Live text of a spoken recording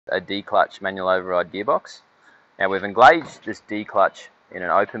a Declutch manual override gearbox. Now we've engaged this Declutch in an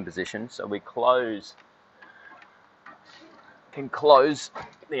open position, so we can close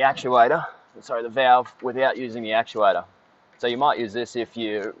the actuator, sorry, the valve, without using the actuator. So you might use this if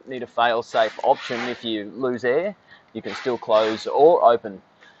you need a fail-safe option. If you lose air, you can still close or open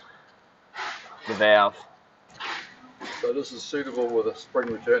the valve. So this is suitable with a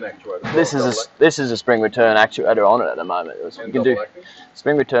spring return actuator. This is a spring return actuator on it at the moment. You can do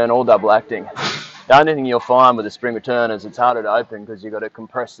spring return or double acting. The only thing you'll find with a spring return is it's harder to open because you've got to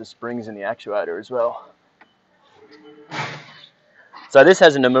compress the springs in the actuator as well. So this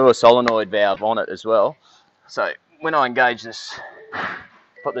has a Namur solenoid valve on it as well. So when I engage this,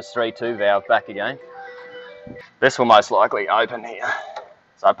 put this 3-2 valve back again, this will most likely open here.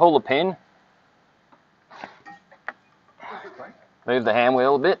 So I pull the pin, move the hand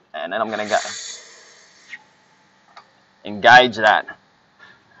wheel a bit, and then I'm going to go engage that.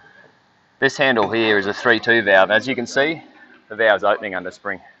 This handle here is a 3-2 valve. As you can see, the valve's opening under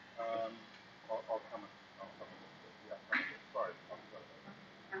spring.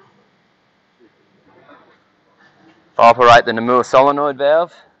 If I operate the Namur solenoid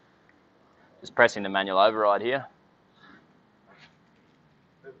valve, just pressing the manual override here.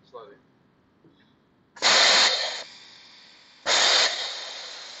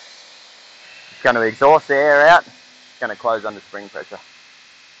 It's going to exhaust the air out, it's going to close under spring pressure.